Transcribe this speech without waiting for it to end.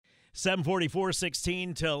744,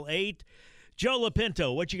 16 till 8. Joe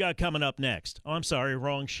Lapinto, what you got coming up next? Oh, I'm sorry,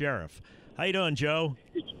 wrong sheriff. How you doing, Joe?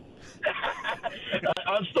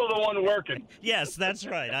 I'm still the one working. Yes, that's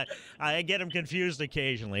right. I get him confused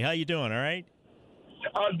occasionally. How you doing, all right?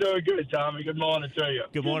 I'm doing good, Tommy. Good morning to you.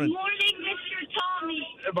 Good morning. Good morning, Mr. Tommy.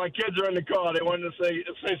 My kids are in the car. They wanted to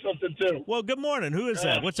say something, too. Well, good morning. Who is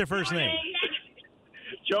that? What's their first name?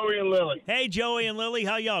 Joey and Lily. Hey, Joey and Lily.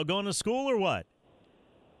 How y'all? Going to school or what?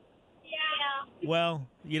 Yeah. Well,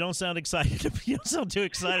 you don't sound excited. You don't sound too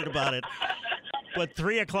excited about it. But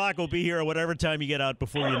 3 o'clock will be here at whatever time you get out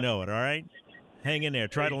before you know it, all right? Hang in there.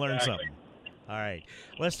 Try to learn something. All right.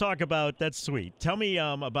 Let's talk about, that's sweet. Tell me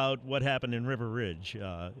about what happened in River Ridge,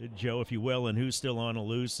 Joe, if you will, and who's still on the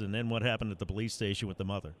loose, and then what happened at the police station with the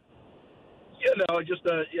mother. Just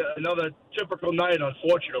another typical night,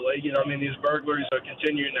 unfortunately. These burglaries are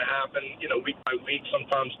continuing to happen, week by week,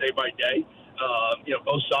 sometimes day by day.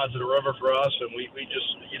 Both sides of the river for us, and we just,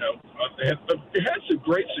 they had some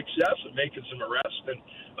great success in making some arrests.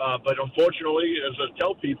 But unfortunately, as I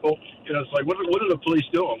tell people, it's like, what are the police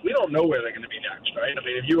doing? We don't know where they're going to be next, right? I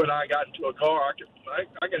mean, if you and I got into a car,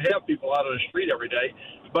 I could have people out on the street every day,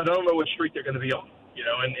 but I don't know what street they're going to be on.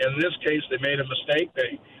 And in this case, they made a mistake.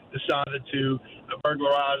 They decided to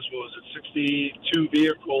burglarize, 62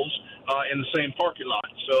 vehicles in the same parking lot.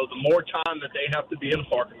 So the more time that they have to be in the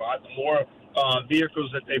parking lot, the more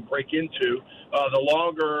vehicles that they break into, the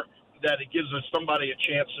longer that it gives us somebody a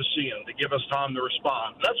chance to see them, to give us time to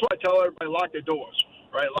respond. And that's why I tell everybody, lock their doors,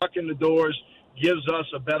 right? Locking the doors gives us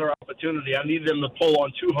a better opportunity. I need them to pull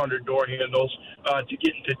on 200 door handles to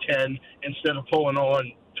get into 10 instead of pulling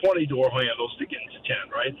on 20 door handles to get into 10,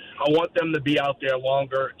 right? I want them to be out there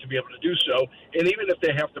longer to be able to do so. And even if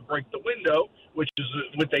they have to break the window, which is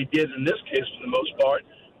what they did in this case for the most part,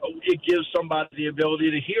 it gives somebody the ability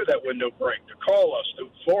to hear that window break, to call us,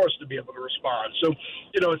 for us to be able to respond. So,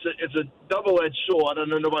 it's a double-edged sword. I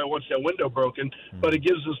know nobody wants their window broken, but it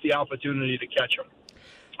gives us the opportunity to catch them.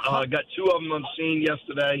 Got 2 of them on scene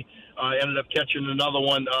yesterday. Ended up catching another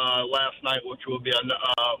one last night, which we'll be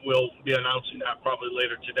announcing that probably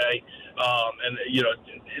later today.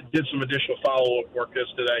 It did some additional follow-up work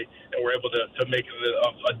yesterday, and we're able to make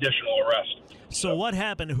an additional arrest. So what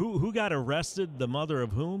happened? Who got arrested? The mother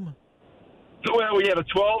of whom? Well, we had a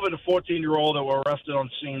 12 and a 14-year-old that were arrested on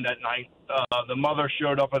scene that night. The mother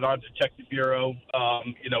showed up at our detective bureau.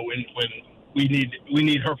 When we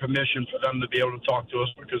need her permission for them to be able to talk to us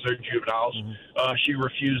because they're juveniles. Mm-hmm. She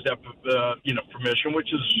refused that permission, which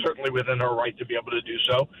is certainly within her right to be able to do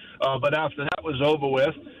so. But after that was over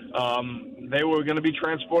with, they were going to be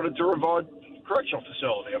transported to Rivard Correctional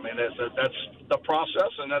Facility. I mean, that's the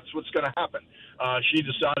process, and that's what's going to happen. She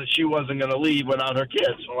decided she wasn't going to leave without her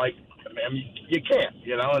kids. So, ma'am, you can't,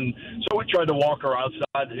 and so we tried to walk her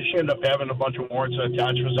outside. She ended up having a bunch of warrants and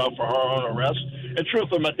attachments out for her own arrest. And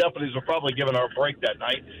truthfully, my deputies were probably giving her a break that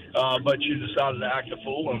night, but she decided to act a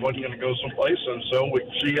fool and wasn't going to go someplace, and so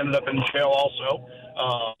she ended up in jail also.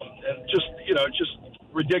 And just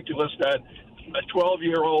ridiculous that a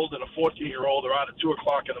 12-year-old and a 14-year-old are out at 2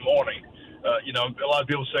 o'clock in the morning. A lot of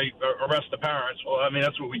people say arrest the parents. Well, I mean,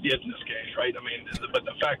 that's what we did in this case, right? I mean, but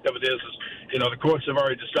the fact of it is, the courts have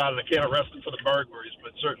already decided they can't arrest them for the burglaries,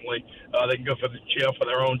 but certainly they can go for the jail for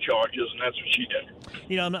their own charges, and that's what she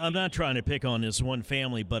did. I'm not trying to pick on this one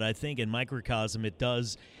family, but I think in microcosm it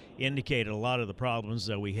does indicate a lot of the problems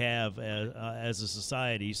that we have as a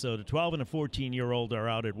society. So the 12 and a 14-year-old are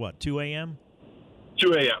out at what, 2 a.m.?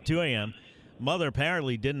 2 a.m. 2 a.m. Mother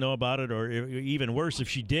apparently didn't know about it, or even worse, if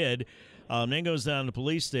she did, then goes down to the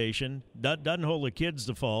police station, doesn't hold the kids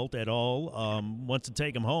to fault at all, wants to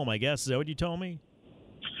take them home, I guess. Is that what you told me?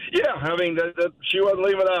 Yeah, I mean, she wasn't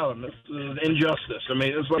leaving out. This is injustice. I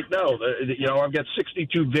mean, it's like, no, I've got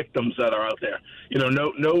 62 victims that are out there.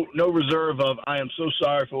 No reserve of, I am so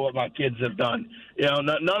sorry for what my kids have done. None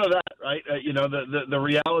of that, right? The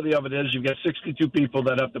reality of it is you've got 62 people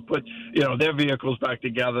that have to put, their vehicles back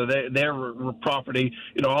together, their property,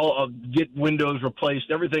 all get windows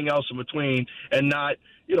replaced, everything else in between, and not,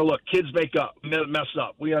 look, kids mess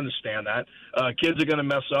up. We understand that. Kids are going to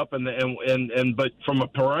mess up, but from a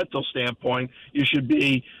parental standpoint, you should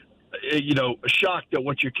be, shocked at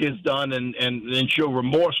what your kid's done and show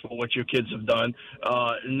remorse for what your kids have done,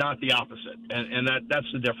 not the opposite. And that's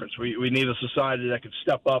the difference. We need a society that can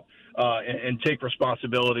step up and take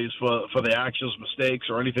responsibilities for the actions, mistakes,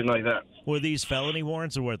 or anything like that. Were these felony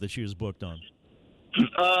warrants or what that she was booked on?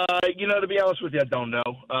 To be honest with you, I don't know.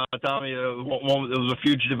 Tommy, it was a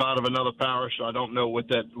fugitive out of another parish, so I don't know what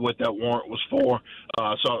that warrant was for.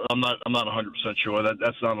 So I'm not 100% sure.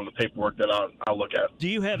 That's not on the paperwork that I'll look at. Do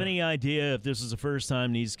you have any idea if this is the first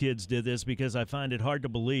time these kids did this? Because I find it hard to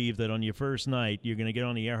believe that on your first night you're going to get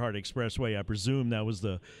on the Earhart Expressway. I presume that was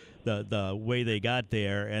the way they got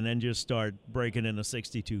there, and then just start breaking into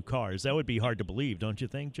 62 cars. That would be hard to believe, don't you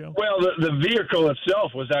think, Joe? Well, the vehicle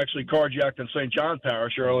itself was actually carjacked in St. John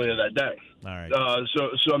Parish earlier that day. All right.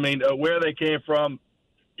 So I mean, where they came from,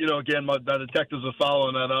 again, the detectives are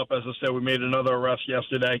following that up. As I said, we made another arrest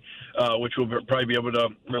yesterday, which we'll probably be able to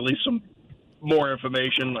release some more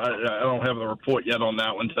information. I don't have the report yet on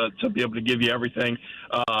that one to be able to give you everything.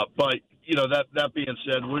 But that being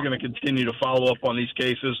said, we're going to continue to follow up on these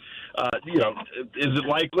cases. Is it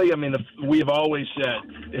likely? I mean, we've always said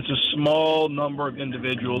it's a small number of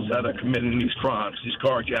individuals that are committing these crimes, these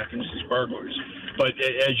carjackings, these burglaries. But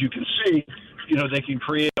as you can see, they can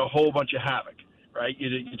create a whole bunch of havoc, right?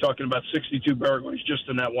 You're talking about 62 burglaries just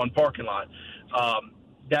in that one parking lot.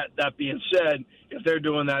 That being said, if they're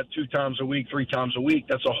doing that 2 times a week, 3 times a week,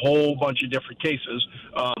 that's a whole bunch of different cases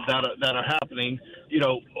that are happening,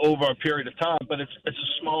 over a period of time. But it's a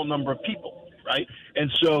small number of people, right? And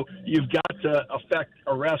so you've got to effect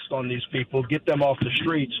arrest on these people, get them off the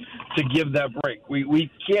streets to give that break.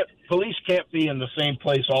 Police can't be in the same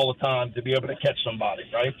place all the time to be able to catch somebody,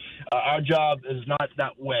 right? Our job is not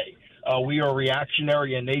that way. We are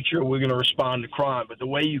reactionary in nature. We're going to respond to crime. But the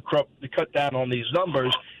way you cut down on these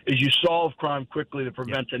numbers is you solve crime quickly to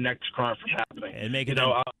prevent the next crime from happening. And make it.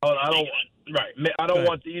 I don't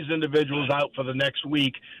want these individuals out for the next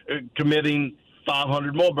week committing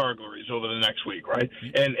 500 more burglaries over the next week, right?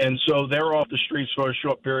 And so they're off the streets for a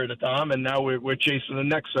short period of time, and now we're chasing the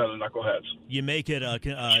next set of knuckleheads. You make it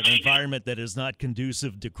an environment that is not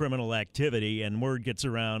conducive to criminal activity, and word gets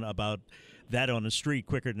around about that on the street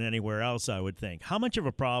quicker than anywhere else, I would think. How much of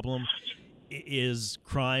a problem is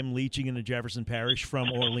crime leaching into Jefferson Parish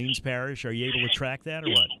from Orleans Parish? Are you able to track that or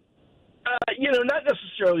what? Not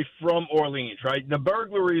necessarily from Orleans, right? The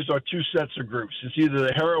burglaries are 2 sets of groups. It's either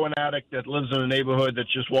the heroin addict that lives in a neighborhood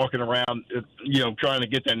that's just walking around, trying to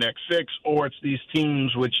get their next fix, or it's these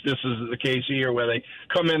teams, which this is the case here, where they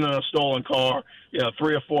come in a stolen car,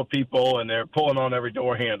 3 or 4 people, and they're pulling on every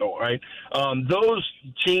door handle, right? Those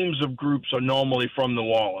teams of groups are normally from New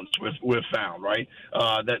Orleans, we've found, right?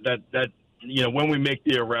 When we make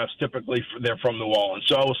the arrest, typically they're from New Orleans.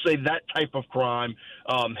 So I will say that type of crime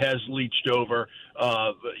has leached over,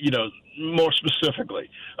 more specifically.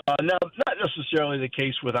 Now, not necessarily the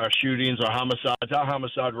case with our shootings or homicides. Our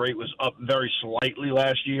homicide rate was up very slightly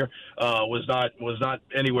last year, was not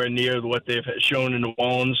anywhere near what they've shown in New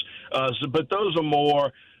Orleans. But those are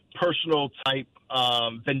more personal type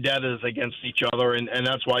vendettas against each other, and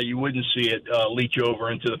that's why you wouldn't see it leach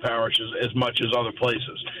over into the parishes as much as other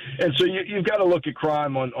places. And so you've got to look at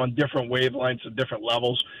crime on different wavelengths and different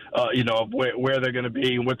levels, of where they're going to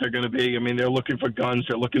be and what they're going to be. I mean, they're looking for guns.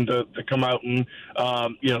 They're looking to come out and,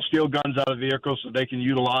 steal guns out of vehicles so they can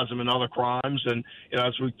utilize them in other crimes. And,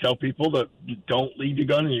 as we tell people, that don't leave your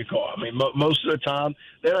gun in your car. I mean, most of the time,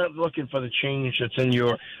 they're not looking for the change that's in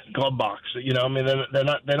your glove box. They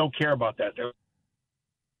don't care about that. They're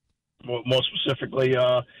more specifically,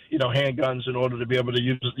 handguns in order to be able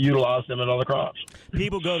to utilize them in other crimes.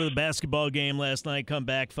 People go to the basketball game last night, come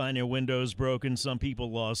back, find their windows broken. Some people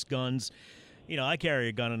lost guns. I carry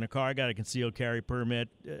a gun in the car. I got a concealed carry permit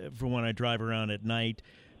for when I drive around at night,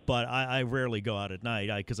 but I rarely go out at night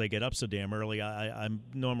because I get up so damn early. I'm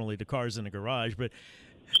normally the car's in the garage, but.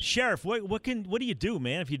 Sheriff, what do you do,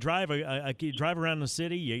 man? If you drive around the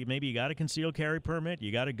city, maybe you got a concealed carry permit, you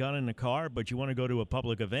got a gun in the car, but you want to go to a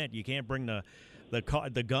public event, you can't bring the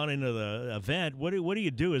gun into the event. What do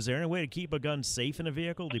you do? Is there any way to keep a gun safe in a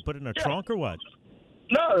vehicle? Do you put it in a trunk or what?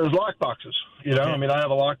 No, there's lock boxes. Okay. I mean, I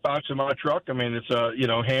have a lock box in my truck. I mean, it's a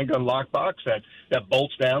handgun lock box that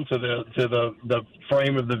bolts down to the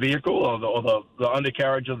frame of the vehicle or the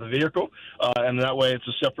undercarriage of the vehicle, and that way it's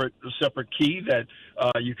a separate key that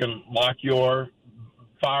you can lock your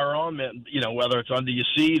firearm, and whether it's under your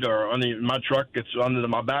seat or under my truck, it's under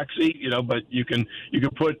my back seat. But you can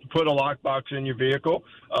put a lockbox in your vehicle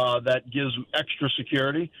that gives extra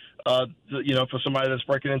security. For somebody that's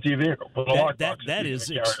breaking into your vehicle, put a lockbox.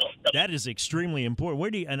 That is extremely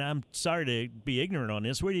important. And I'm sorry to be ignorant on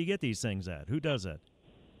this. Where do you get these things at? Who does that?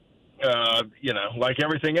 Like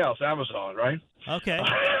everything else, Amazon, right? Okay.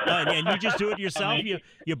 And you just do it yourself?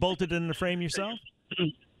 You bolt it in the frame yourself?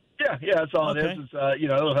 Yeah, that's all Okay. it is. It's,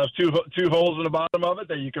 it'll have two holes in the bottom of it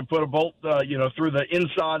that you can put a bolt, through the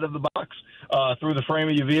inside of the box, through the frame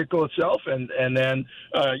of your vehicle itself, and then,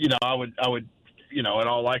 I would, in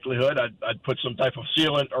all likelihood, I'd put some type of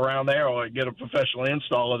sealant around there, or I'd get a professional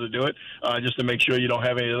installer to do it, just to make sure you don't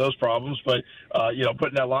have any of those problems. But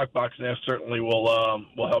putting that lockbox in there certainly will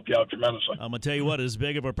help you out tremendously. I'm gonna tell you what, as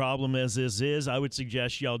big of a problem as this is, I would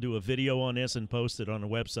suggest y'all do a video on this and post it on the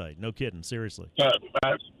website. No kidding, seriously.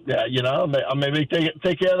 I'll maybe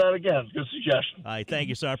take care of that again. Good suggestion. All right, thank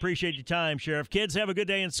you, sir. I appreciate your time, Sheriff. Kids, have a good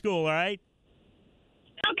day in school. All right.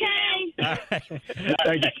 Okay. All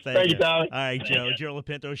right. Thank you, Tommy. All right, Joe. Joe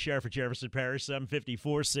Lopinto, Sheriff of Jefferson Parish,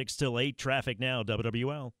 7:54, 6 till 8. Traffic now,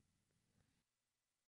 WWL.